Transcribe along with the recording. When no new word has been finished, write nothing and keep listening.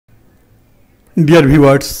Dear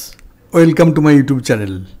viewers, welcome to my YouTube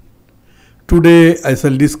channel. Today I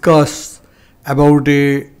shall discuss about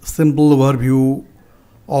a simple overview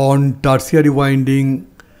on tertiary winding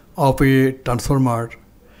of a transformer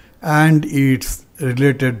and its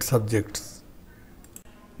related subjects.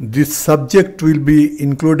 This subject will be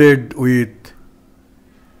included with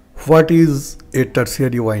what is a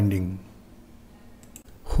tertiary winding,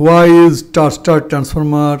 why is star-star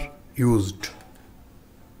transformer used,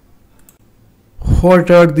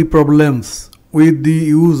 what are the problems with the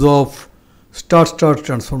use of star-star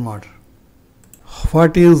transformer,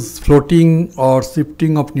 what is floating or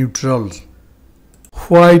shifting of neutrals,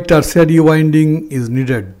 why tertiary winding is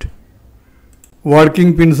needed,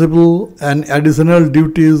 working principle and additional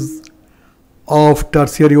duties of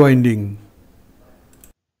tertiary winding.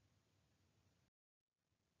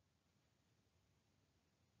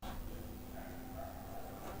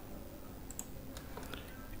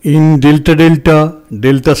 In delta-delta,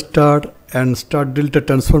 delta-star and star-delta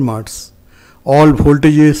transformers, all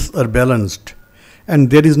voltages are balanced and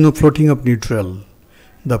there is no floating of neutral.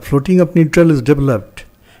 The floating of neutral is developed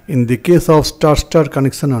in the case of star-star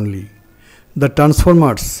connection only. The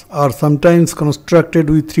transformers are sometimes constructed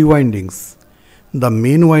with three windings. The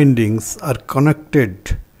main windings are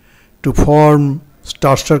connected to form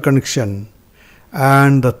star-star connection,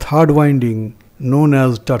 and the third winding, known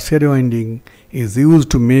as tertiary winding, is used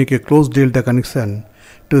to make a closed delta connection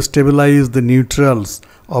to stabilize the neutrals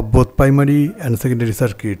of both primary and secondary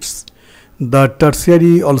circuits. The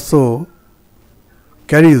tertiary also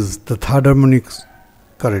carries the third harmonic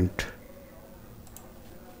current.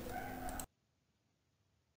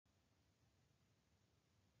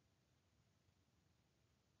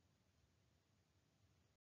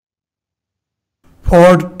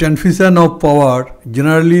 For transmission of power,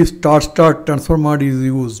 generally star-star transformer is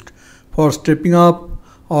used for stepping up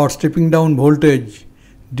or stepping down voltage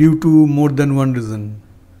due to more than one reason.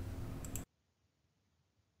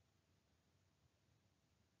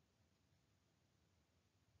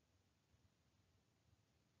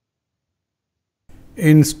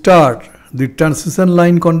 In star, the transition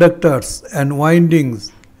line conductors and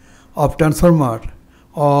windings of transformer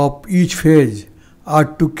of each phase are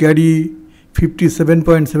to carry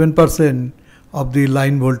 57.7% of the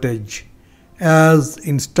line voltage, as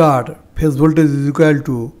in star phase voltage is equal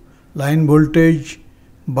to line voltage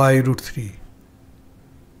by root 3.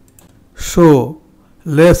 So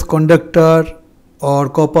less conductor or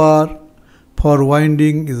copper for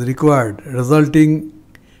winding is required, resulting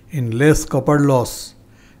in less copper loss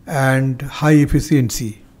and high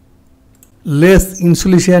efficiency. Less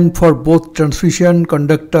insulation for both transmission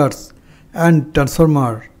conductors and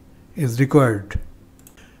transformer is required.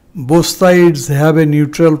 Both sides have a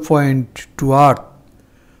neutral point to earth,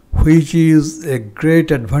 which is a great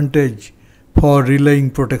advantage for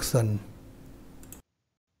relaying protection.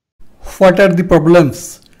 What are the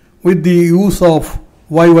problems with the use of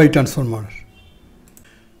YY transformer?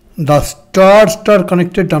 The star-star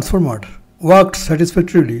connected transformer works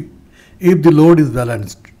satisfactorily if the load is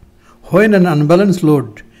balanced. When an unbalanced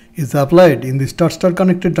load is applied in the star-star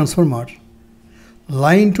connected transformer,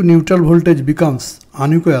 line to neutral voltage becomes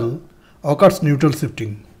unequal, occurs neutral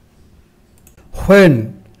shifting.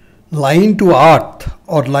 When line to earth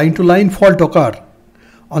or line to line fault occur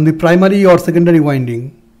on the primary or secondary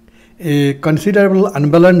winding, a considerable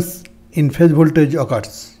unbalance in phase voltage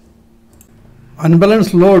occurs.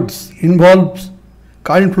 Unbalanced loads involves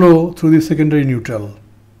current flow through the secondary neutral.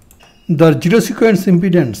 The zero sequence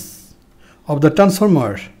impedance of the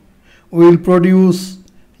transformer will produce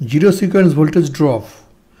zero sequence voltage drop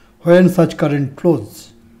when such current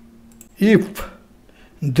flows. If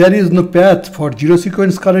there is no path for zero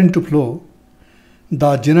sequence current to flow,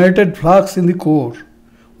 the generated flux in the core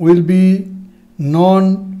will be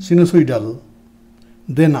non-sinusoidal.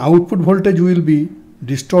 Then output voltage will be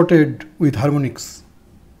distorted with harmonics.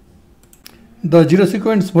 The zero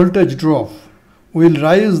sequence voltage drop will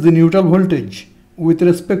raise the neutral voltage with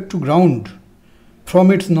respect to ground from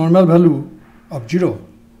its normal value of 0.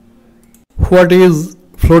 What is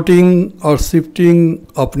floating or shifting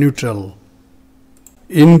of neutral?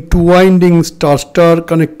 In two winding star-star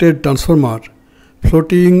connected transformer,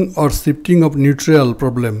 floating or shifting of neutral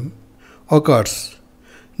problem occurs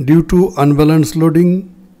due to unbalanced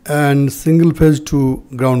loading and single phase to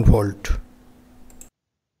ground fault.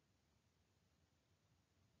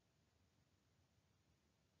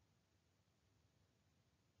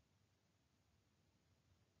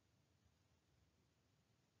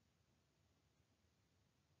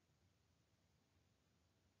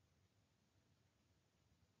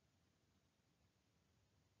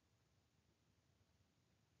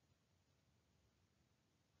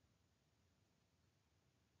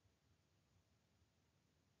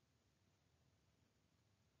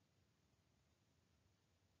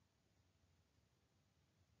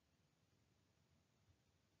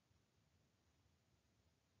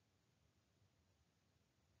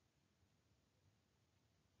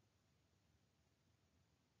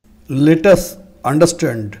 let us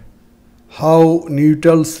understand how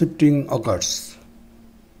neutral shifting occurs.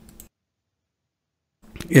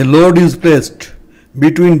 A load is placed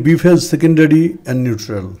between B phase secondary and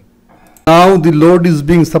neutral. Now the load is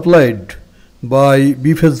being supplied by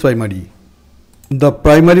B phase primary. The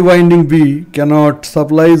primary winding B cannot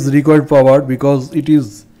supply the required power because it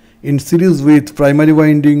is in series with primary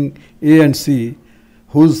winding A and C,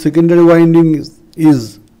 whose secondary winding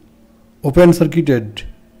is open circuited,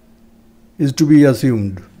 is to be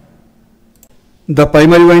assumed. The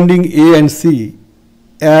primary winding A and C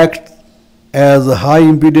act as high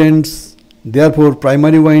impedance, therefore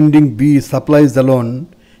primary winding B supplies alone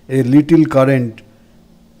a little current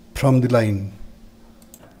from the line.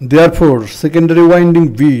 Therefore, secondary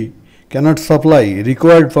winding B cannot supply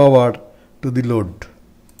required power to the load.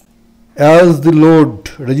 As the load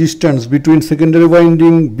resistance between secondary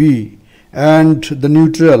winding B and the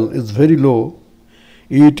neutral is very low,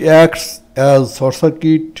 it acts as short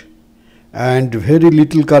circuit and very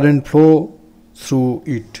little current flow through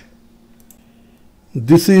it.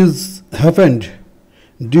 This is happened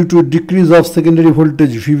due to decrease of secondary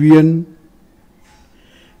voltage VBN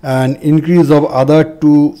and increase of other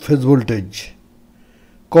two phase voltage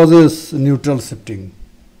causes neutral shifting.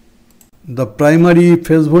 The primary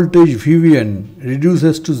phase voltage VBN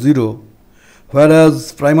reduces to 0,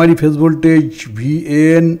 whereas primary phase voltage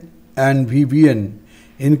VAN and VBN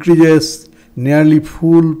increases nearly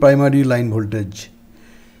full primary line voltage.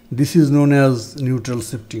 This is known as neutral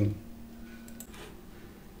shifting.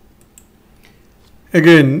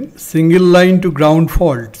 Again, single line to ground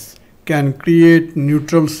faults can create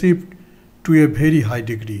neutral shift to a very high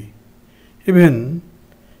degree. Even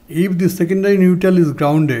if the secondary neutral is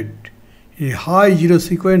grounded, a high zero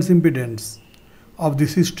sequence impedance of the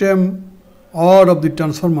system or of the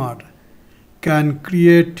transformer can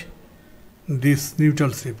create this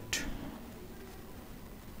neutral shift.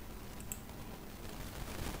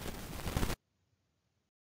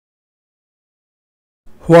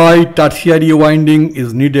 Why tertiary winding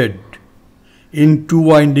is needed in two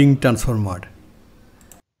winding transformer?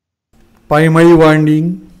 Primary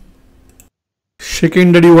winding,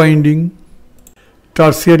 secondary winding,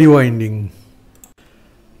 tertiary winding.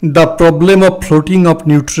 The problem of floating of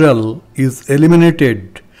neutral is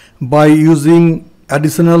eliminated by using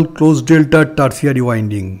additional closed delta tertiary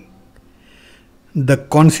winding. The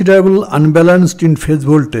considerable unbalanced in phase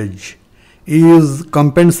voltage is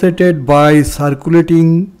compensated by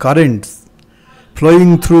circulating currents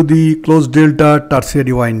flowing through the closed delta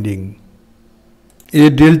tertiary winding. A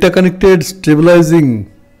delta connected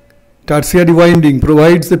stabilizing tertiary winding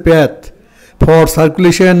provides a path for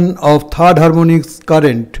circulation of third harmonics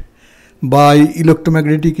current by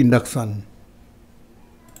electromagnetic induction.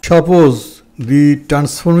 Suppose the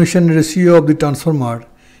transformation ratio of the transformer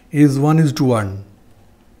is 1:1.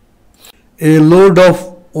 A load of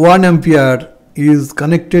 1 ampere is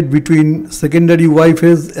connected between secondary Y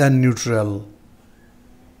phase and neutral.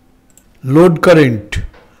 Load current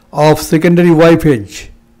of secondary Y phase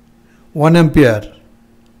 1 ampere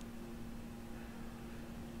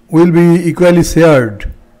will be equally shared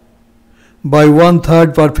by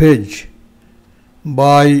 1/3 per phase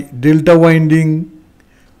by delta winding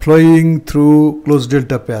flowing through closed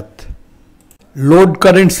delta path. Load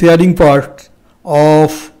current sharing part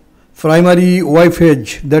of primary Y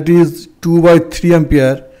phase, that is 2/3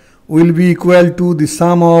 ampere, will be equal to the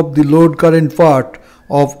sum of the load current part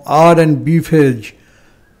of R and B phase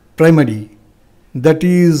primary, that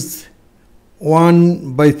is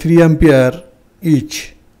 1/3 ampere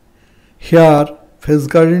each. Here phase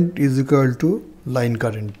current is equal to line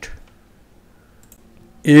current.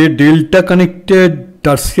 A delta connected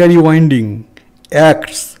tertiary winding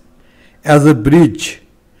acts as a bridge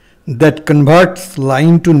that converts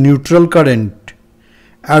line to neutral current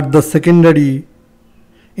at the secondary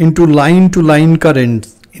into line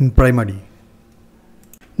currents in primary.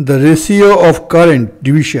 The ratio of current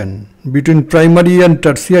division between primary and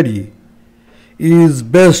tertiary is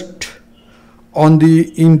based on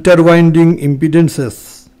the interwinding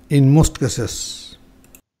impedances in most cases.